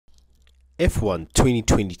F1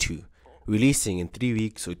 2022, releasing in 3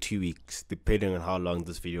 weeks or 2 weeks, depending on how long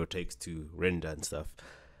this video takes to render and stuff.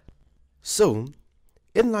 So,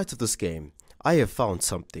 in light of this game, I have found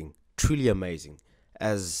something truly amazing,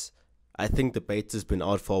 as I think the beta's been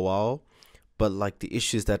out for a while, but like the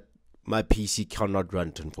issue is that my PC cannot run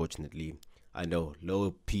it, unfortunately. I know,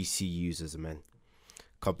 low PC users, man.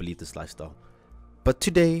 Can't believe this lifestyle. But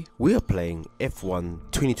today, we are playing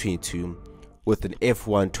F1 2022 with an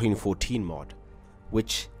F1 2014 mod,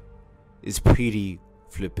 which is pretty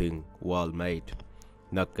flipping well made,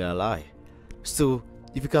 not gonna lie. So,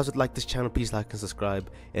 if you guys would like this channel, please like and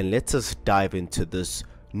subscribe, and let us dive into this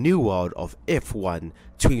new world of F1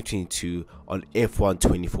 2022 on F1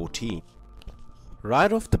 2014.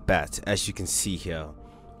 Right off the bat, as you can see here,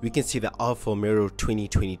 we can see the Alfa Romeo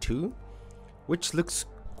 2022, which looks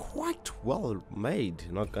quite well made,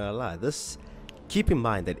 not gonna lie. Keep in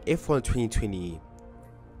mind that F1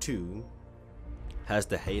 2022 has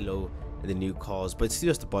the halo and the new cars, but it's still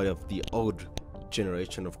just the body of the old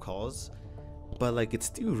generation of cars. But like, it's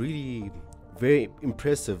still really very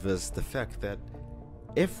impressive as the fact that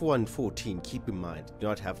F1 14, keep in mind, do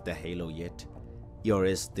not have the halo yet.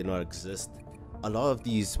 ERS did not exist. A lot of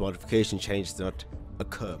these modification changes did not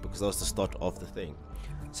occur because that was the start of the thing.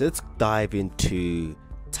 So let's dive into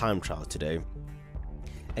time trial today.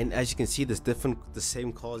 And as you can see, there's the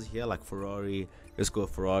same cars here, like Ferrari. Let's go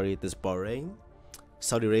Ferrari. There's Bahrain,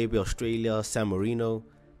 Saudi Arabia, Australia, San Marino.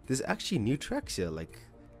 There's actually new tracks here. Like,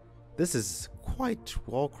 this is quite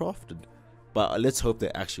well crafted. But let's hope they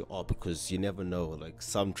actually are, because you never know. Like,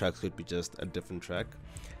 some tracks could be just a different track.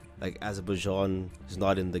 Like Azerbaijan is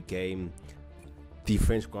not in the game. The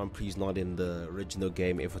French Grand Prix is not in the original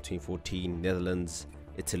game, F1 2014. Netherlands,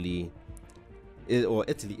 Italy,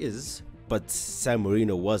 Italy is, but San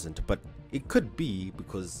Marino wasn't. But it could be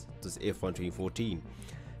because it was F1 2014.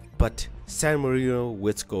 But San Marino,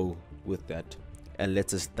 let's go with that, and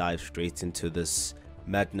let us dive straight into this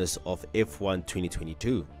madness of F1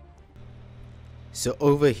 2022. So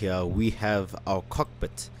over here we have our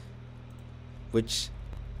cockpit, which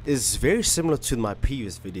is very similar to my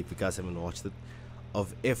previous video, if you guys haven't watched it,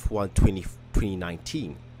 of F1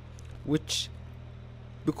 2019, which,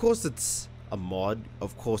 because it's a mod,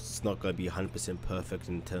 of course it's not going to be 100% perfect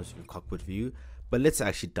in terms of your cockpit view, but let's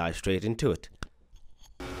actually dive straight into it.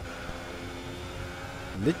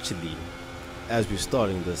 Literally, as we're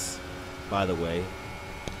starting this, by the way,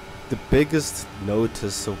 the biggest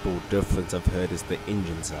noticeable difference I've heard is the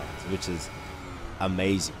engine sounds, which is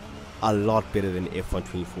amazing. A lot better than F1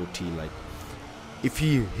 2014. Like, if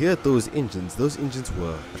you hear those engines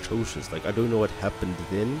were atrocious. Like, I don't know what happened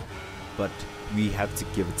then, but we have to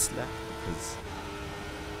give it slack, because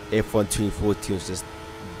F1 2014 was just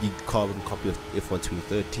the carbon copy of F1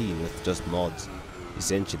 2013 with just mods.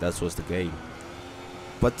 Essentially, that was the game.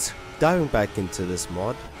 But diving back into this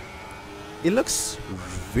mod, it looks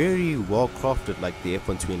very well crafted, like the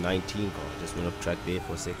F1 2019 car. Just went up track there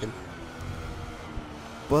for a second.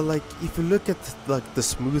 But like, if you look at like the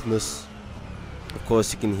smoothness, of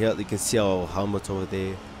course you can see our helmet over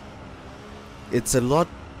there. It's a lot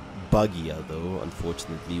buggier though,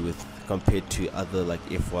 unfortunately, with compared to other like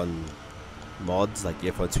F1 mods like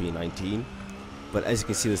F1 2019. But as you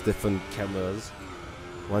can see, there's different cameras.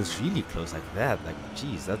 One's really close like that. Like,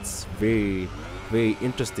 geez, that's very, very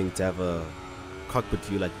interesting to have a cockpit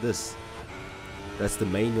view like this. That's the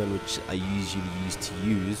main one, which I usually used to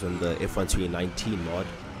use on the F1 2019 mod.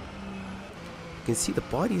 You can see the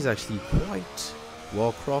body is actually quite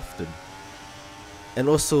well crafted, and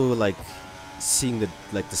also like seeing the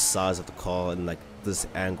size of the car and like this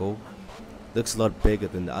angle looks a lot bigger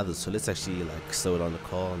than the others. So let's actually like slow down the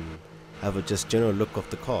car and have a just general look of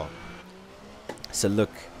the car. So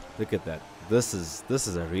look at that. This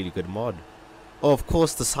is a really good mod. Oh, of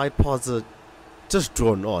course the side parts are just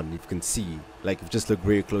drawn on. If you can see, like, if you just look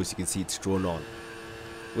very close, you can see it's drawn on,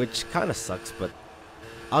 which kind of sucks, but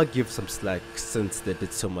I'll give some slack since they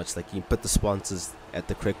did so much. Like, you can put the sponsors at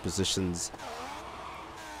the correct positions.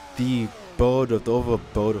 The overall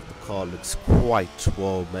board of the car looks quite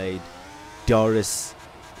well made. DRS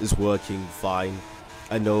is working fine.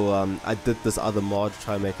 I know I did this other mod,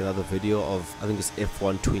 try and make another video of, I think it's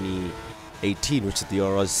F1 2018, which the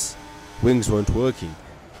DRS wings weren't working.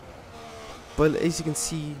 But as you can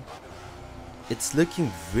see, it's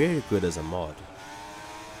looking very good as a mod.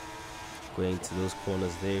 Going to those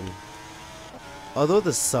corners there. Although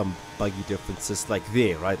there's some buggy differences, like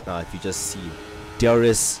there right now, if you just see,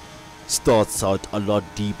 DRS starts out a lot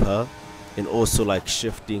deeper, and also like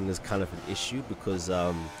shifting is kind of an issue, because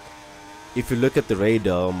if you look at the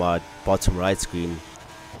radar on my bottom right screen,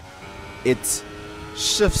 it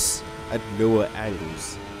shifts at lower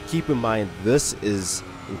angles. Keep in mind this is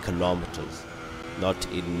in kilometers, not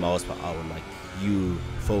in miles per hour like you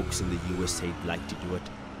folks in the USA like to do it.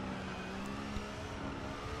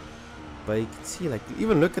 But you can see, like,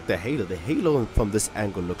 even look at the halo. The halo from this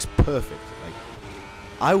angle looks perfect. Like,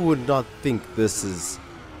 I would not think this is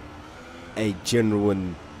a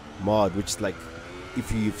genuine mod, which, like,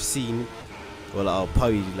 if you've seen, well, I'll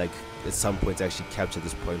probably, like, at some point actually capture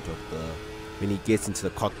this point of the, when he gets into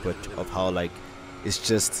the cockpit, of how, like, it's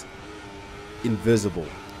just invisible.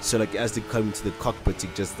 So, like, as they come into the cockpit,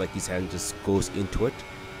 it just, like, his hand just goes into it.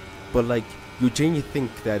 But, like, you genuinely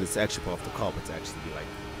think that it's actually part of the car, but it's actually, like,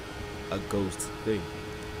 a ghost thing.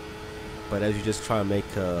 But as you just try and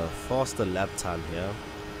make a faster lap time here,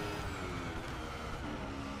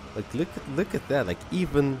 like, look at that. Like,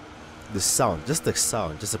 even the sound, just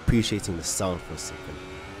appreciating the sound for a second.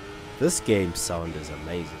 This game's sound is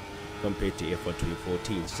amazing compared to F1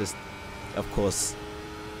 2014. It's just, of course,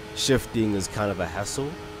 shifting is kind of a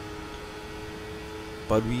hassle,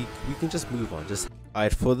 but we can just move on.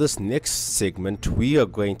 Alright, for this next segment we are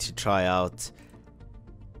going to try out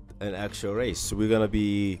an actual race. So we're gonna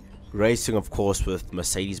be racing, of course, with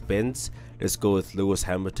Mercedes-Benz. Let's go with Lewis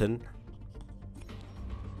Hamilton.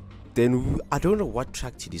 Then I don't know what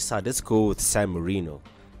track to decide. Let's go with San Marino,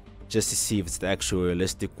 just to see if it's the actual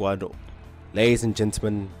realistic one. Ladies and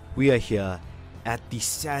gentlemen, we are here at the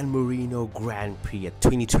San Marino Grand Prix at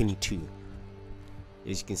 2022.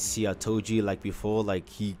 As you can see, I told you, like before, like,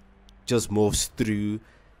 he just moves through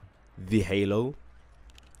the halo.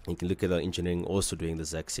 You can look at the engineering also doing the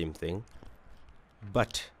exact same thing.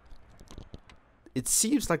 But it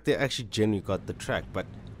seems like they actually genuinely got the track. But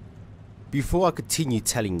before I continue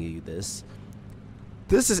telling you this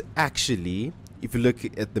is actually, if you look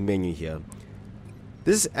at the menu here,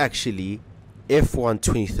 this is actually F1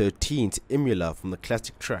 2013's Imola from the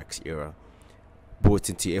classic tracks era, brought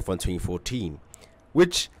into F1 2014,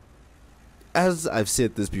 which, as I've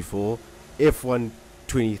said this before, F1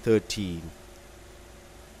 2013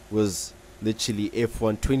 was literally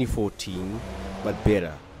F1 2014 but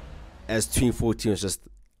better, as 2014 was just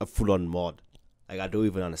a full-on mod. Like, I don't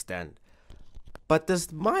even understand. But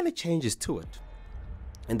there's minor changes to it,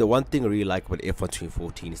 and the one thing I really like about F1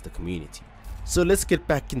 2014 is the community. So let's get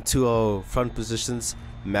back into our front positions.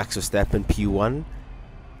 Max Verstappen P1,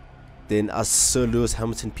 then us Sir Lewis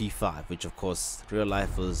Hamilton P5, which of course real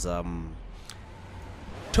life was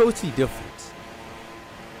totally different.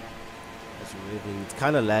 It's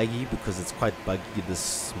kind of laggy because it's quite buggy,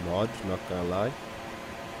 this mod, not gonna lie.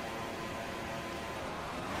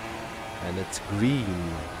 And it's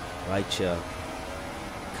green right here.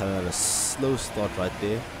 Kind of a slow start right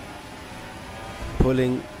there.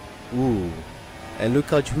 Pulling, ooh, and look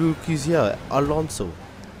how who's here, Alonso.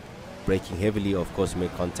 Braking heavily, of course,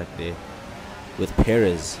 made contact there with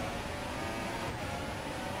Perez.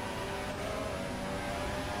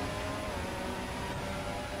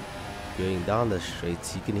 Going down the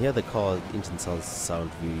straights, you can hear the car engine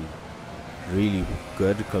sound really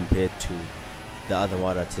good compared to the other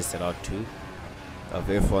one I tested out too, of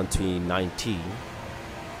F1 2019.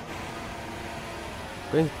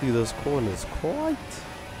 Going through those corners,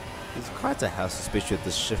 it's quite a hassle, especially with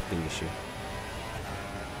this shifting issue.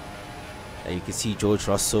 And you can see George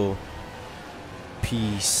Russell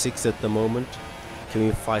P6 at the moment, can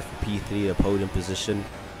we fight for P3, a podium position,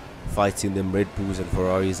 fighting them Red Bulls and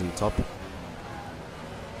Ferraris on top.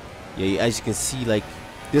 Yeah, as you can see, like,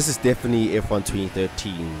 this is definitely F1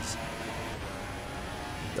 2013's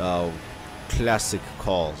classic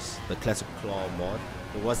cars, the classic claw mod.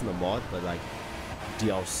 It wasn't a mod, but like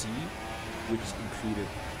DLC, which included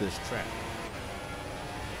this track,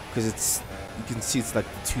 because it's, you can see it's like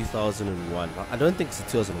 2001. I don't think it's a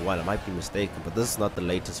 2001, I might be mistaken, but this is not the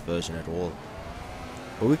latest version at all.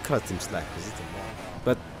 But we cut some slack because it's a mod.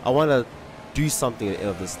 But I want to do something at the end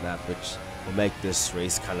of this lap which will make this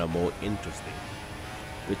race kind of more interesting,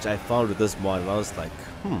 which I found with this mod, and I was like,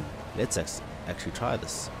 let's actually try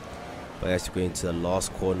this. But as you go into the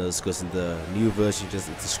last corners, because in the new version it's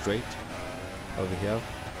a straight over here,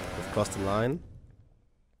 we've crossed the line.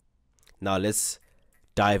 Now let's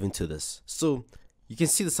dive into this. So you can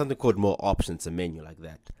see there's something called more options, a menu like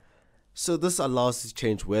that. So this allows us to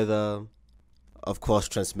change weather, of course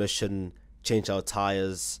transmission, change our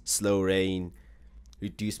tires, slow rain,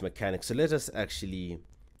 reduce mechanics. So let us actually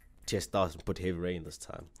test out and put heavy rain this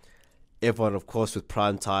time. Everyone, of course, with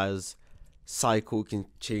prime tires. Cycle can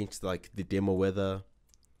change like the demo weather.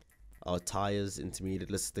 Our tires,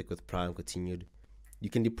 intermediate, let's stick with prime, continued. You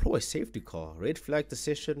can deploy safety car, red flag the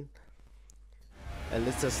session. And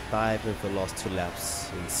let's just dive in for the last 2 laps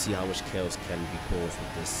and see how much chaos can be caused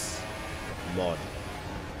with this mod.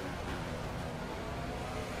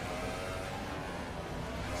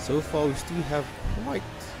 So far we still have quite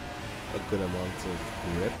a good amount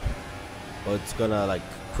of grip, but it's gonna like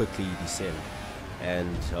quickly descend.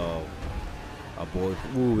 And our boy,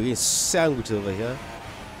 ooh, we're getting sandwiched over here.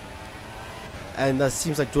 And that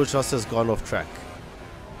seems like George Russell has gone off track.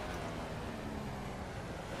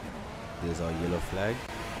 There's our yellow flag.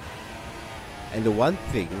 And the one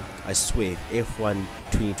thing I swear F1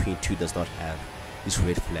 2022 does not have is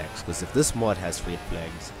red flags, because if this mod has red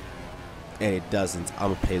flags and it doesn't,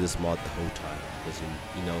 I'm gonna play this mod the whole time, because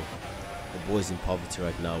you know the boy's in poverty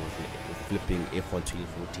right now with flipping F1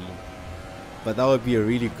 2014. But that would be a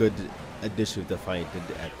really good addition if the finally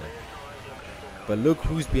did add that. But look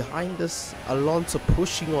who's behind us, Alonso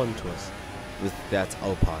pushing on to us with that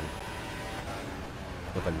Alpine.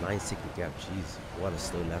 With a 9-second gap, jeez, what a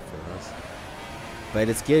slow lap for us. But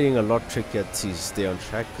it's getting a lot trickier to stay on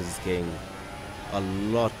track because it's getting a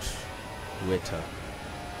lot wetter.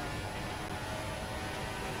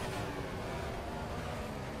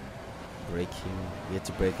 Braking, we had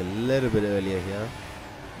to brake a little bit earlier here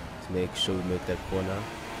to make sure we make that corner.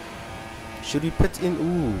 Should we put in?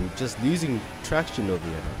 Ooh, just losing traction over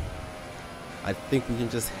here. I think we can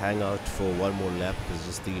just hang out for one more lap because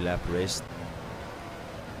it's just 3-lap race.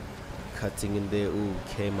 Cutting in there, ooh,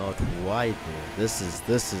 came out wide there. This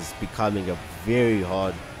is becoming a very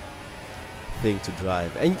hard thing to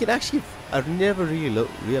drive, and you can actually, I've never really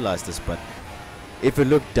realized this, but if you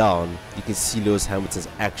look down, you can see Lewis Hamilton's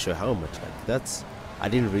actual helmet. Like that's, I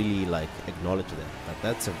didn't really like acknowledge that, but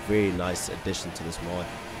that's a very nice addition to this mod.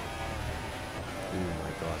 Oh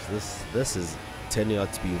my gosh, this is turning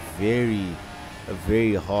out to be a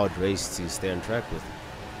very hard race to stay on track with.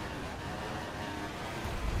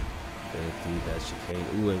 Going through that chicane.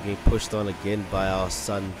 Ooh, and getting pushed on again by our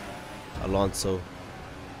son Alonso.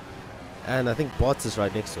 And I think Bottas is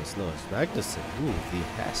right next to us. No, it's Magnussen. Ooh, the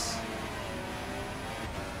Hess.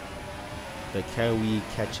 But can we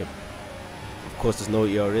catch him? Of course, there's no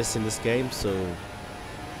ERS in this game, so.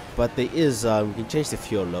 But there is. We can change the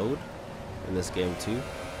fuel load in this game too.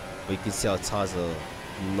 But you can see our tires are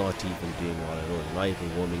not even doing well at all. Not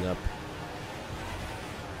even warming up.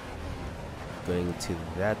 Going into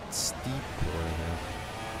that steep corner now.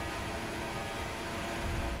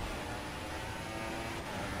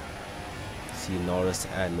 See Norris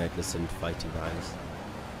and Magnussen fighting behind us.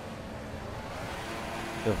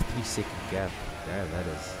 We have a 3-second gap. Damn,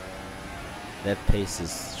 that pace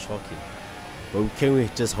is shocking. But can we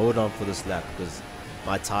just hold on for this lap, because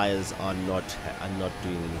my tires are not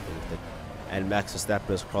doing anything with it. And Max Verstappen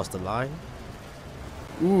has crossed the line.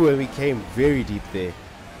 Ooh, and we came very deep there.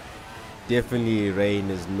 Definitely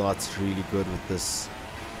rain is not really good with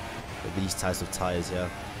these types of tires here.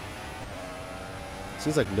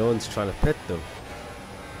 Seems like no one's trying to pit though.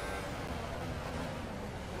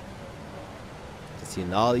 See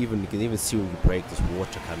now, you can even see when we brake, there's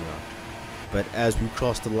water coming out. But as we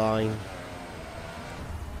cross the line,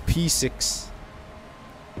 P6,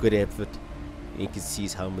 good effort. You can see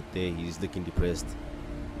his helmet there. He's looking depressed,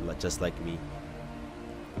 just like me.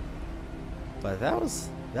 But that was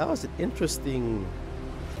an interesting,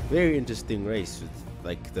 very interesting race. With,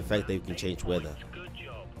 like, the fact that you can change weather,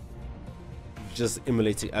 just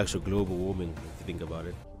emulating actual global warming if you think about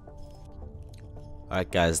it. Alright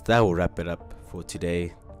guys, that will wrap it up for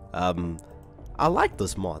today. I like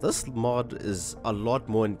this mod. This mod is a lot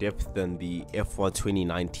more in depth than the F1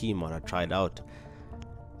 2019 mod I tried out.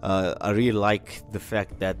 I really like the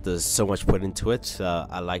fact that there's so much put into it.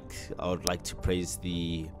 I would like to praise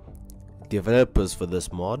the developers for this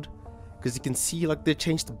mod, because you can see like they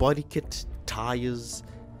changed the body kit, tires,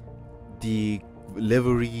 the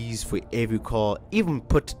liveries for every car, even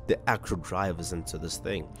put the actual drivers into this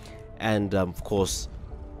thing, and of course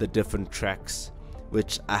the different tracks,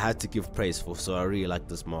 which I had to give praise for. So I really like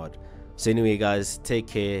this mod. So anyway guys, take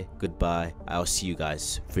care, goodbye, I'll see you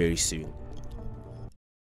guys very soon.